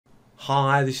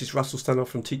Hi, this is Russell Stanoff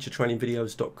from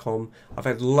teachertrainingvideos.com. I've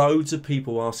had loads of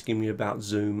people asking me about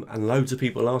Zoom and loads of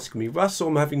people asking me, Russell,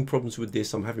 I'm having problems with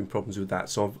this, I'm having problems with that.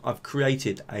 So I've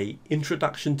created an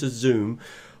introduction to Zoom,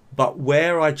 but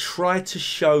where I try to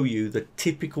show you the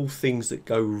typical things that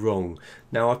go wrong.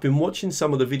 Now, I've been watching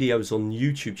some of the videos on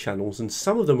YouTube channels and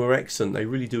some of them are excellent. They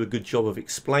really do a good job of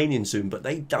explaining Zoom, but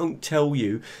they don't tell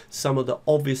you some of the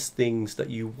obvious things that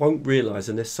you won't realize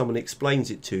unless someone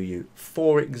explains it to you.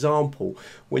 For example,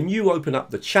 when you open up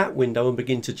the chat window and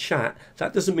begin to chat,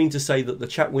 that doesn't mean to say that the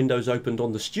chat window is opened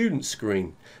on the student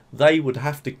screen. They would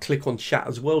have to click on chat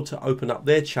as well to open up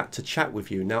their chat to chat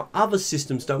with you. Now, other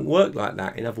systems don't work like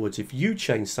that. In other words, if you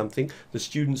change something, the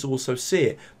students also see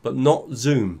it, but not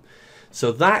Zoom.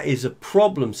 So that is a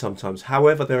problem sometimes.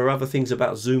 However, there are other things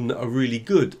about Zoom that are really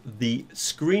good. The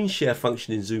screen share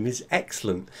function in Zoom is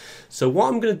excellent. So what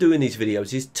I'm going to do in these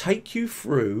videos is take you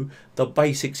through the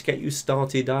basics, get you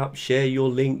started up, share your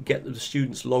link, get the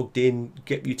students logged in,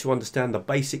 get you to understand the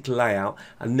basic layout,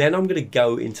 and then I'm going to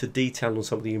go into detail on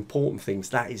some of the important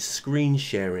things. That is screen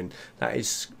sharing, that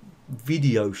is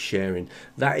video sharing,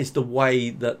 that is the way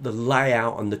that the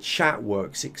layout and the chat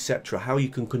works, etc., how you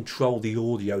can control the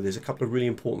audio. There's a couple of really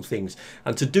important things,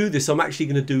 and to do this I'm actually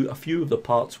going to do a few of the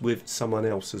parts with someone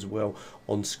else as well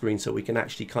on screen, so we can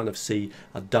actually kind of see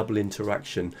a double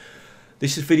interaction.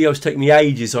 This video has taken me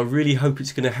ages. I really hope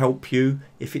it's going to help you.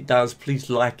 If it does, please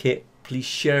like it. Please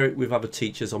share it with other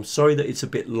teachers. I'm sorry that it's a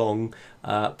bit long.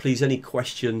 Please, any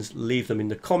questions, leave them in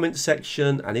the comment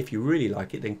section. And if you really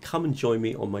like it, then come and join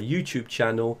me on my YouTube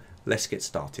channel. Let's get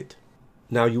started.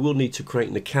 Now, you will need to create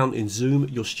an account in Zoom.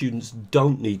 Your students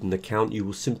don't need an account. You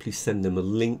will simply send them a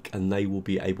link and they will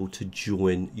be able to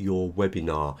join your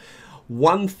webinar.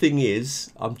 One thing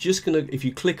is, I'm just going to, if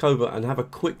you click over and have a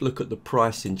quick look at the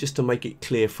pricing, just to make it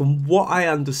clear, from what I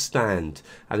understand,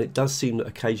 and it does seem that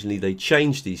occasionally they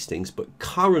change these things, but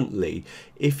currently,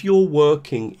 if you're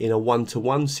working in a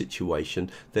one-to-one situation,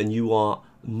 then you are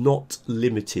not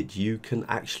limited. You can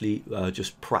actually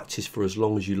just practice for as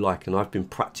long as you like, and I've been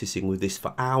practicing with this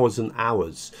for hours and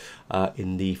hours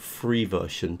in the free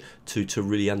version to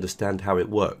really understand how it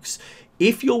works.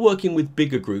 If you're working with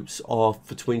bigger groups of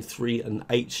between 3 and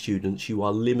 8 students, you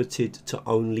are limited to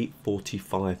only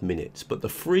 45 minutes. But the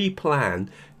free plan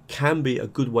can be a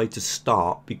good way to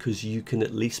start because you can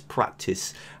at least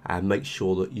practice and make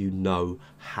sure that you know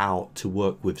how to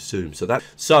work with Zoom.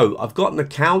 So I've got an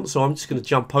account, so I'm just going to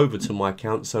jump over to my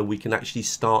account so we can actually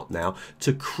start now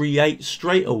to create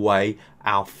straight away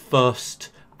our first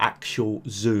actual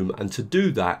Zoom. And to do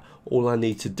that, all I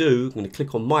need to do, I'm going to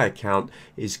click on my account,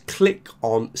 is click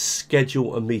on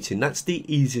schedule a meeting. That's the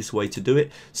easiest way to do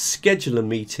it. Schedule a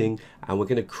meeting, and we're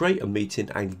going to create a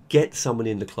meeting and get someone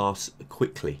in the class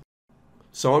quickly.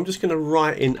 So I'm just going to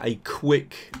write in a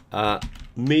quick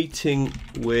meeting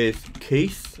with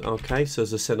Keith. Okay, so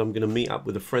as I said, I'm going to meet up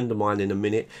with a friend of mine in a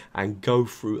minute and go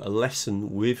through a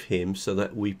lesson with him so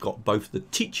that we've got both the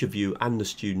teacher view and the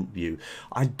student view.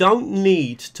 I don't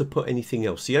need to put anything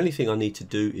else. The only thing I need to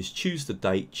do is choose the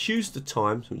date, choose the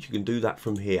time, which you can do that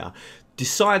from here.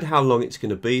 Decide how long it's going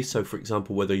to be. So for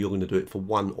example, whether you're going to do it for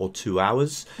 1 or 2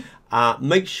 hours.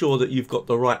 Make sure that you've got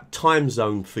the right time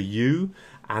zone for you.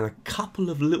 And a couple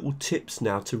of little tips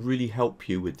now to really help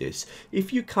you with this.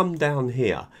 If you come down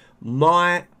here,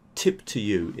 my tip to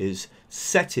you is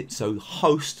set it so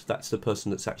host, that's the person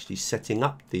that's actually setting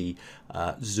up the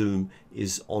Zoom,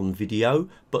 is on video,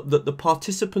 but that the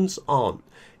participants aren't.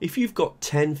 If you've got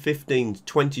 10, 15,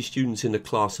 20 students in the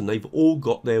class and they've all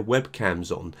got their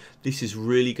webcams on, this is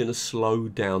really going to slow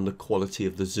down the quality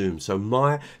of the Zoom. So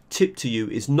my tip to you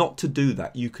is not to do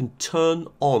that. You can turn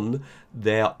on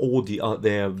their audio,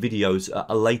 their videos at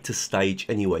a later stage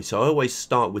anyway. So I always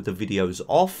start with the videos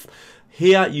off.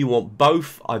 Here you want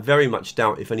both. I very much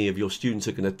doubt if any of your students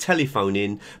are going to telephone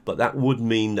in, but that would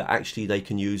mean that actually they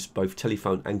can use both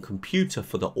telephone and computer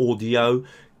for the audio.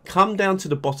 Come down to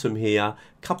the bottom here, a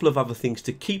couple of other things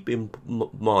to keep in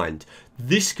mind.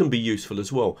 This can be useful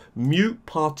as well. Mute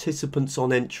participants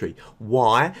on entry.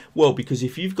 Why? Well, because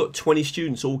if you've got 20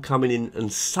 students all coming in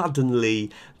and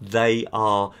suddenly they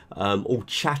are all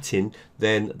chatting,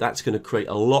 then that's going to create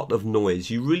a lot of noise.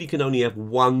 You really can only have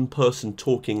one person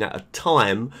talking at a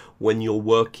time when you're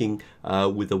working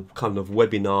with a kind of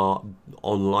webinar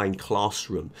online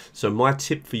classroom. So my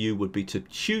tip for you would be to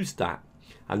choose that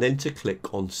and then to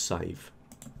click on save.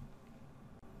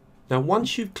 Now,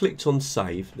 once you've clicked on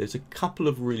save, there's a couple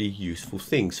of really useful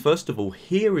things. First of all,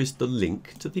 here is the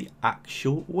link to the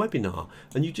actual webinar,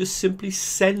 and you just simply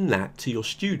send that to your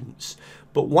students.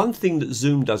 But one thing that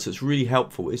Zoom does that's really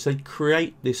helpful is they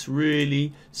create this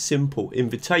really simple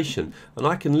invitation, and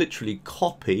I can literally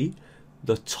copy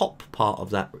the top part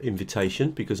of that invitation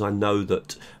because I know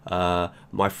that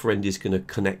my friend is going to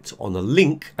connect on a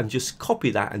link, and just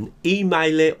copy that and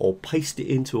email it or paste it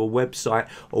into a website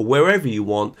or wherever you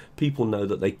want. People know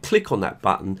that they click on that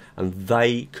button and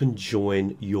they can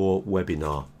join your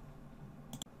webinar.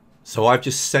 So I've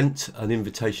just sent an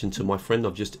invitation to my friend.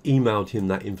 I've just emailed him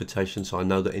that invitation, so I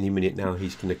know that any minute now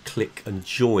he's going to click and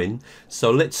join.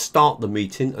 So let's start the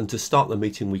meeting, and to start the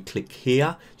meeting we click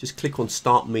here. Just click on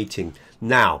Start Meeting.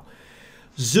 Now,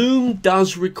 Zoom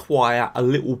does require a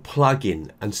little plugin,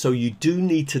 and so you do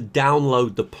need to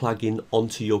download the plugin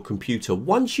onto your computer.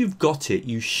 Once you've got it,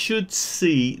 you should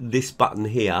see this button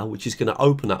here, which is going to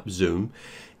open up Zoom.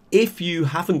 If you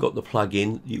haven't got the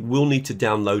plugin, you will need to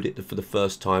download it for the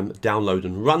first time, download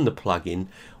and run the plugin.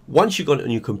 Once you've got it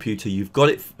on your computer, you've got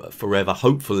it forever,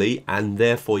 hopefully, and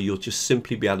therefore you'll just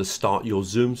simply be able to start your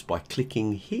Zooms by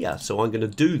clicking here. So I'm going to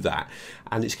do that,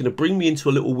 and it's going to bring me into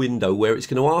a little window where it's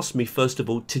going to ask me, first of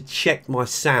all, to check my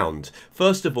sound.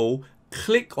 First of all,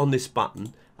 click on this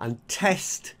button and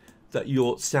test that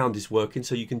your sound is working.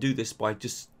 So you can do this by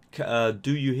just,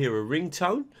 do you hear a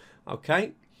ringtone?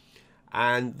 Okay.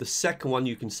 And the second one,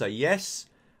 you can say yes.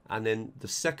 And then the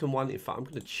second one, in fact, I'm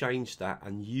going to change that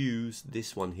and use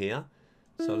this one here.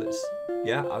 So let's,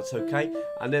 yeah, that's okay.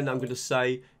 And then I'm going to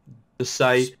say,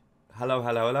 hello,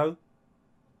 hello, hello.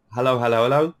 Hello, hello,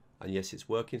 hello. And yes, it's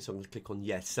working. So I'm going to click on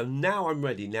yes. So now I'm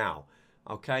ready now.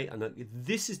 Okay. And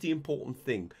this is the important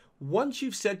thing. Once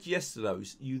you've said yes to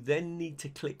those, you then need to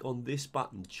click on this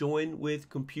button, Join with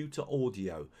Computer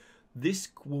Audio. This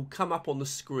will come up on the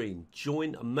screen.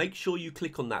 Join, and make sure you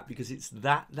click on that, because it's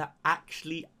that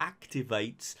actually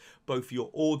activates both your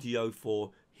audio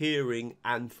for hearing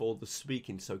and for the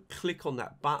speaking. So click on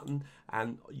that button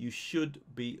and you should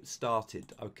be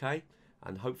started, okay?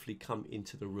 And hopefully come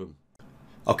into the room.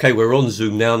 Okay, we're on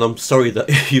Zoom now, and I'm sorry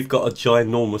that you've got a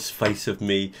ginormous face of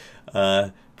me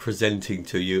presenting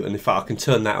to you, and in fact I can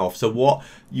turn that off. So what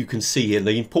you can see here,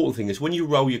 the important thing is when you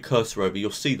roll your cursor over, you'll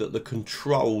see that the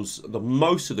controls,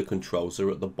 most of the controls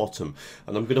are at the bottom,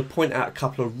 and I'm going to point out a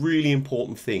couple of really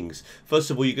important things.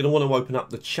 First of all, you're going to want to open up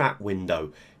the chat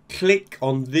window. Click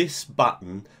on this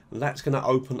button, and that's going to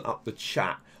open up the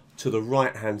chat to the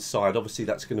right hand side. Obviously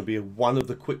that's going to be one of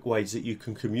the quick ways that you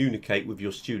can communicate with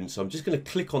your students. So I'm just going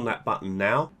to click on that button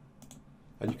now.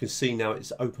 And you can see now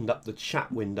it's opened up the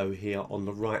chat window here on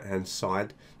the right hand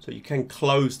side. So you can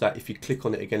close that. If you click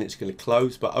on it again, it's going to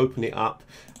close, but open it up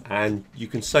and you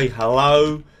can say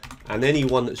hello, and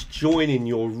anyone that's joining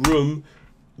your room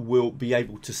will be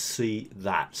able to see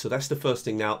that. So that's the first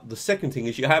thing. Now the second thing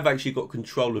is you have actually got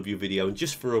control of your video, and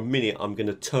just for a minute I'm going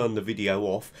to turn the video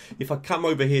off. If I come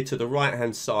over here to the right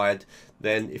hand side,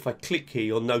 then if I click here,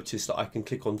 you'll notice that I can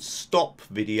click on stop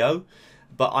video,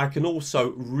 but I can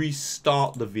also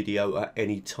restart the video at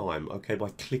any time, okay, by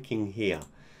clicking here.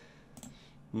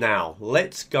 Now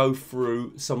let's go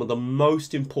through some of the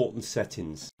most important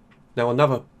settings. Now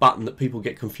another button that people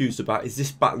get confused about is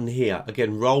this button here.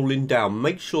 Again, rolling down.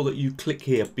 Make sure that you click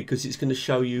here, because it's going to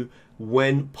show you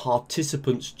when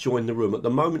participants join the room. At the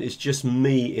moment it's just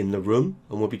me in the room,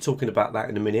 and we'll be talking about that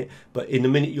in a minute, but in a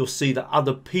minute you'll see that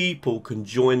other people can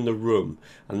join the room,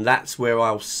 and that's where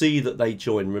I'll see that they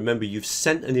join. Remember, you've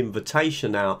sent an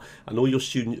invitation out and all your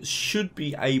students should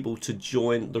be able to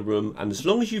join the room, and as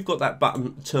long as you've got that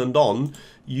button turned on,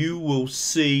 you will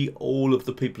see all of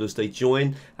the people as they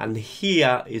join, and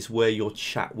here is where your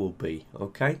chat will be,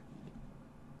 okay?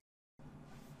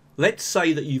 Let's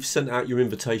say that you've sent out your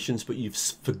invitations, but you've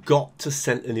forgot to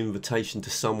send an invitation to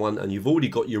someone and you've already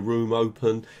got your room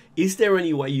open. Is there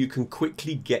any way you can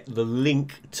quickly get the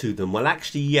link to them? Well,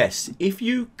 actually, yes. If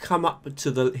you come up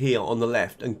to here on the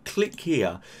left and click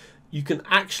here, you can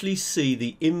actually see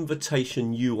the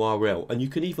invitation URL, and you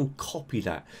can even copy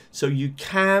that. So you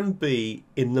can be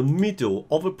in the middle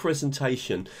of a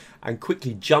presentation and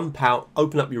quickly jump out,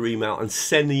 open up your email and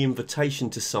send the invitation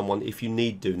to someone if you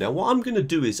need to. Now what I'm going to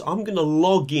do is I'm going to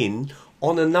log in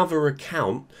on another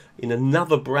account in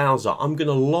another browser. I'm going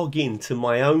to log in to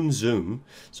my own Zoom.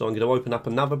 So I'm going to open up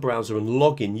another browser and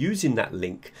log in using that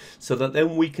link, so that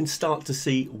then we can start to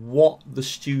see what the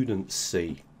students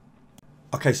see.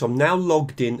 Okay, so I'm now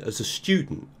logged in as a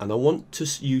student, and I want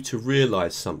you to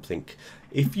realize something.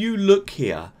 If you look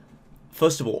here,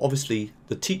 first of all, obviously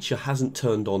the teacher hasn't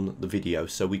turned on the video,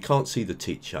 so we can't see the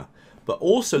teacher. But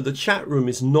also the chat room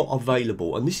is not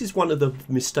available, and this is one of the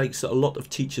mistakes that a lot of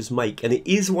teachers make, and it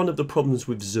is one of the problems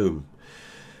with Zoom.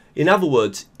 In other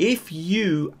words, if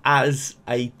you as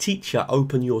a teacher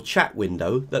open your chat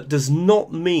window, that does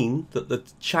not mean that the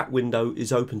chat window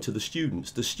is open to the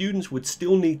students. The students would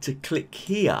still need to click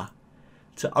here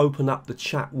to open up the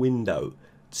chat window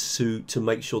to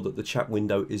make sure that the chat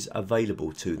window is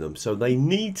available to them. So they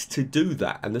need to do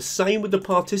that. And the same with the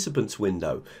participants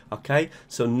window. Okay,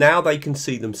 so now they can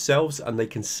see themselves and they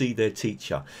can see their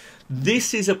teacher.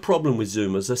 This is a problem with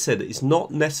Zoom. As I said, it's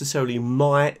not necessarily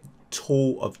my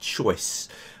tool of choice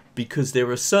because there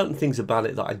are certain things about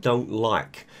it that I don't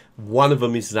like. One of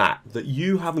them is that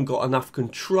you haven't got enough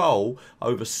control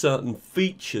over certain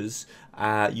features.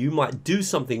 You might do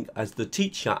something as the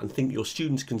teacher and think your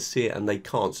students can see it and they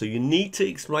can't. So you need to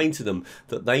explain to them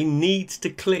that they need to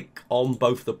click on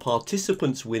both the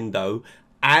participants window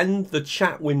and the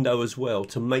chat window as well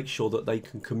to make sure that they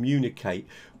can communicate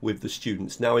with the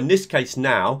students. Now in this case,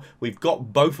 now we've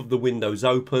got both of the windows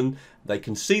open. They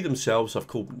can see themselves. I've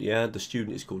called, the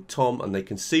student is called Tom, and they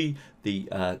can see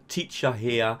the teacher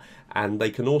here, and they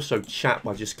can also chat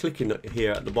by just clicking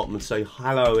here at the bottom and say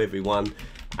hello everyone,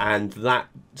 and that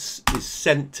is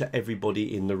sent to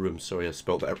everybody in the room. Sorry, I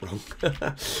spelled that wrong.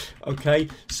 Okay,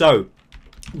 so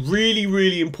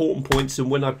really important points. And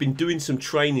when I've been doing some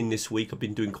training this week, I've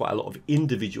been doing quite a lot of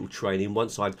individual training.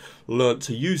 Once I've learnt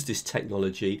to use this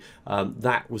technology,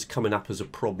 that was coming up as a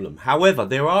problem. However,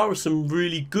 there are some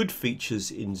really good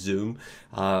features in Zoom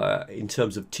in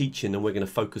terms of teaching, and we're going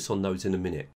to focus on those in a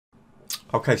minute.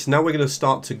 Okay, so now we're going to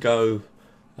start to go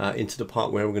into the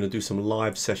part where we're going to do some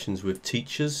live sessions with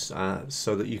teachers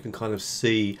so that you can kind of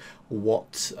see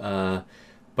what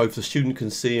both the student can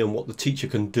see and what the teacher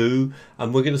can do.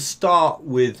 And we're going to start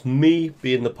with me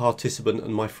being the participant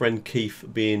and my friend Keith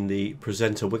being the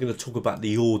presenter. We're going to talk about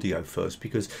the audio first,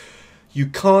 because you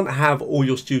can't have all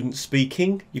your students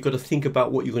speaking. You've got to think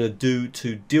about what you're going to do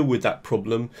to deal with that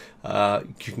problem.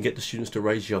 You can get the students to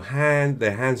raise their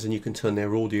hands, and you can turn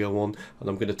their audio on, and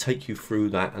I'm going to take you through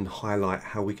that and highlight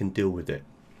how we can deal with it.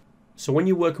 So when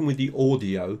you're working with the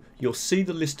audio, you'll see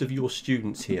the list of your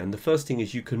students here, and the first thing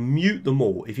is you can mute them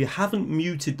all. If you haven't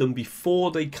muted them before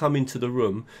they come into the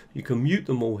room, you can mute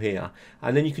them all here,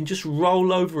 and then you can just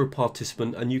roll over a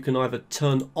participant and you can either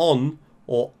turn on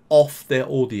or off their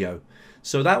audio.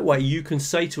 So that way you can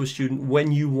say to a student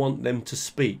when you want them to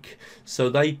speak. So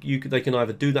they can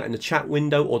either do that in the chat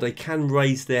window, or they can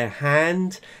raise their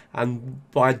hand, and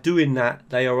by doing that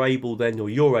they are able then, or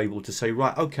you're able to say,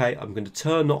 right, okay, I'm going to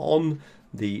turn on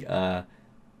the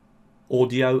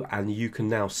audio and you can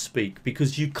now speak,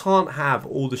 because you can't have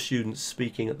all the students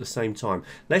speaking at the same time.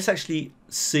 Let's actually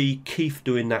see Keith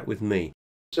doing that with me.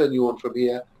 Turn you on from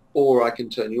here, or I can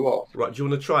turn you off. Right, do you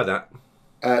want to try that?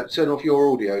 Turn off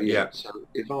your audio, yeah. So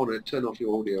if I want to turn off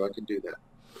your audio, I can do that.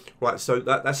 Right, so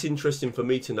that's interesting for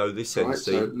me to know this end. Right,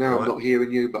 so now I'm not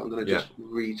hearing you, but I'm going to just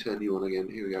return you on again.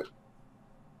 Here we go.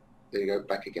 There you go,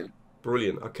 back again.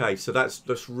 Brilliant. Okay, so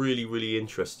that's really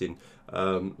interesting,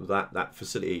 that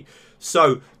facility.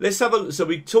 So let's have a, so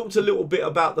we talked a little bit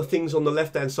about the things on the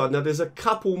left hand side. Now there's a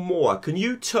couple more. Can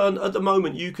you turn, at the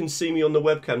moment you can see me on the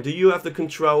webcam, do you have the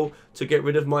control to get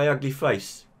rid of my ugly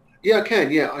face? Yeah, I can.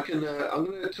 Yeah, I can. I'm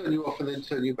going to turn you off and then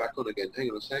turn you back on again.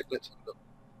 Hang on a sec. Let's have a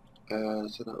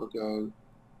look. So that will go.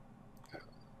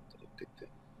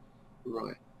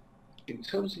 Right. In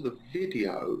terms of the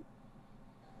video,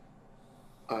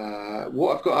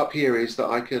 what I've got up here is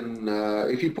that I can,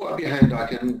 if you put up your hand, I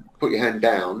can put your hand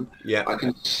down. Yeah. I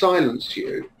can silence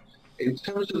you. In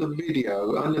terms of the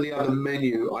video, under the other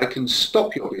menu, I can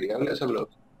stop your video. Let's have a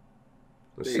look.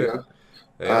 There you go.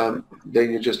 Yeah. Then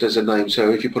you're just as a name,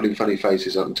 so if you're putting funny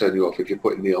faces, I can turn you off if you're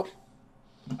putting me off.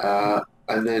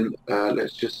 And then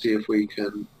let's just see if we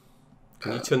can...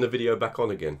 Can you turn the video back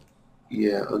on again?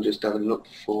 Yeah, I'm just having a look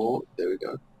for... There we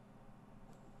go.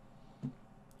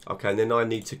 Okay, and then I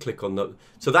need to click on the...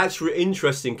 So that's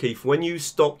interesting, Keith. When you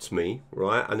stopped me,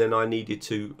 right, and then I needed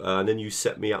to... and then you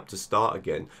set me up to start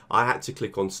again, I had to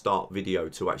click on Start Video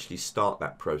to actually start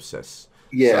that process.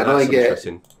 Yeah, so and I get...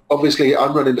 Obviously,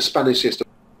 I'm running the Spanish system.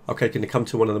 Okay, going to come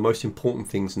to one of the most important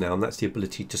things now, and that's the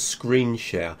ability to screen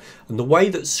share. And the way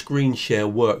that screen share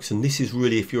works, and this is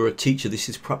really, if you're a teacher, this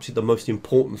is perhaps the most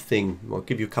important thing. I'll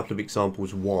give you a couple of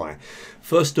examples why.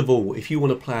 First of all, if you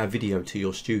want to play a video to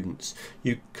your students,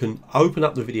 you can open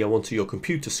up the video onto your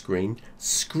computer screen,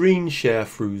 screen share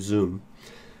through Zoom,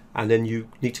 and then you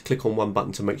need to click on one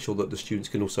button to make sure that the students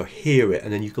can also hear it,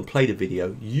 and then you can play the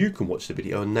video, you can watch the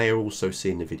video, and they are also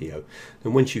seeing the video.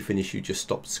 And once you finish, you just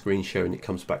stop screen sharing, it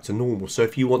comes back to normal. So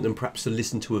if you want them perhaps to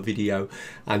listen to a video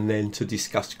and then to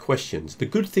discuss questions, the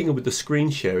good thing with the screen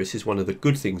share is one of the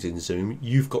good things in Zoom,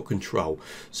 you've got control.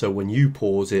 So when you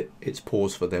pause it, it's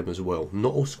paused for them as well.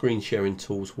 Not all screen sharing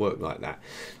tools work like that.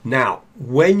 Now,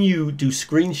 when you do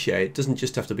screen share, it doesn't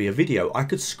just have to be a video. I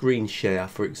could screen share,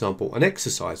 for example, an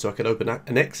exercise. So I could open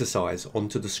an exercise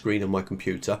onto the screen of my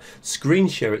computer, screen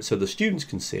share it so the students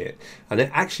can see it, and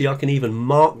actually I can even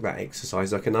mark that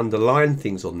exercise. I can underline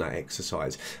things on that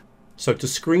exercise. So to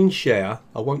screen share,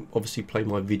 I won't obviously play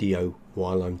my video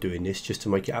while I'm doing this, just to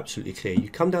make it absolutely clear. You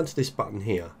come down to this button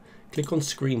here, click on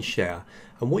screen share,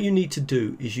 and what you need to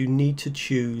do is you need to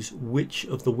choose which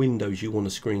of the windows you want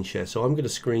to screen share. So I'm going to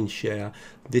screen share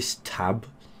this tab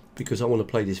because I want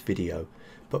to play this video.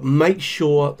 But make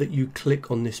sure that you click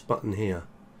on this button here,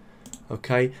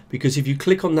 okay? Because if you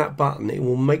click on that button, it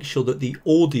will make sure that the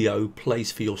audio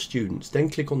plays for your students. Then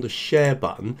click on the share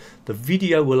button, the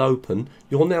video will open,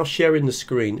 you're now sharing the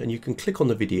screen, and you can click on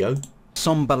the video.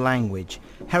 Somber language,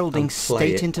 heralding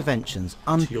state interventions,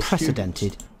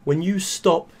 unprecedented. When you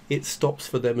stop, it stops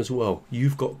for them as well.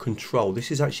 You've got control.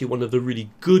 This is actually one of the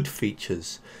really good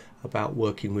features about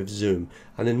working with Zoom.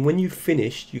 And then when you've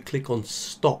finished, you click on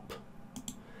stop.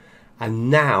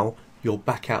 And now you're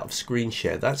back out of screen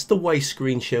share. That's the way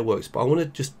screen share works. But I want to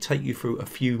just take you through a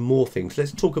few more things.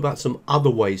 Let's talk about some other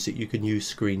ways that you can use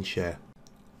screen share.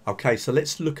 Okay, so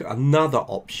let's look at another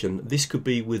option. This could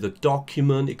be with a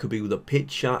document, it could be with a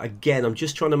picture. Again, I'm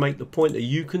just trying to make the point that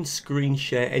you can screen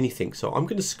share anything. So I'm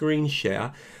going to screen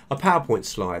share a PowerPoint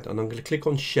slide, and I'm going to click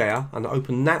on share and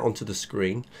open that onto the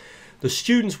screen. The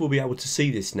students will be able to see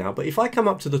this now, but if I come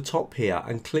up to the top here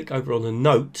and click over on a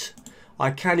note, I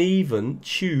can even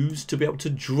choose to be able to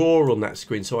draw on that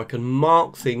screen, so I can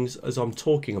mark things as I'm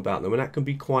talking about them, and that can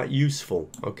be quite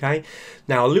useful. Okay,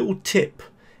 now a little tip: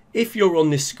 if you're on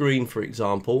this screen, for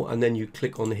example, and then you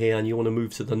click on here and you want to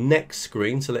move to the next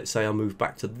screen, so let's say I move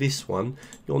back to this one,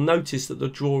 you'll notice that the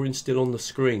drawing's still on the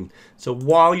screen. So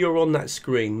while you're on that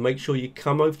screen, make sure you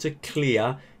come over to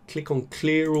clear, click on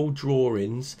clear all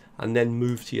drawings, and then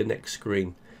move to your next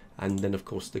screen. And then of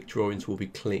course the drawings will be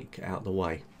clicked out the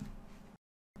way.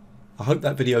 I hope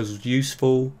that video was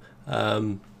useful.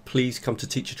 Please come to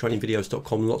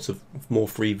teachertrainingvideos.com. Lots of more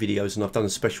free videos, and I've done a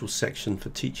special section for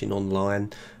teaching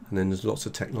online, and then there's lots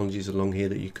of technologies along here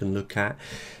that you can look at.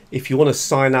 If you want to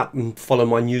sign up and follow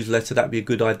my newsletter, that'd be a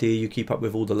good idea. You keep up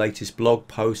with all the latest blog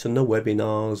posts and the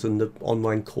webinars and the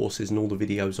online courses and all the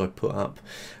videos I put up.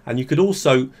 And you could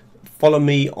also follow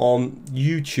me on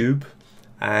YouTube.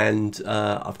 And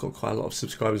I've got quite a lot of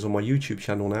subscribers on my YouTube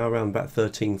channel now, around about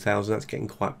 13,000. That's getting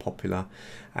quite popular.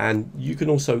 And you can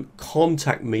also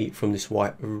contact me from this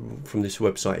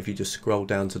website if you just scroll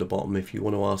down to the bottom. If you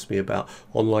want to ask me about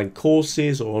online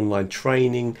courses or online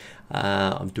training,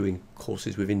 I'm doing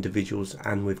courses with individuals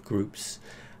and with groups.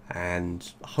 And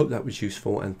I hope that was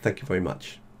useful, and thank you very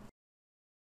much.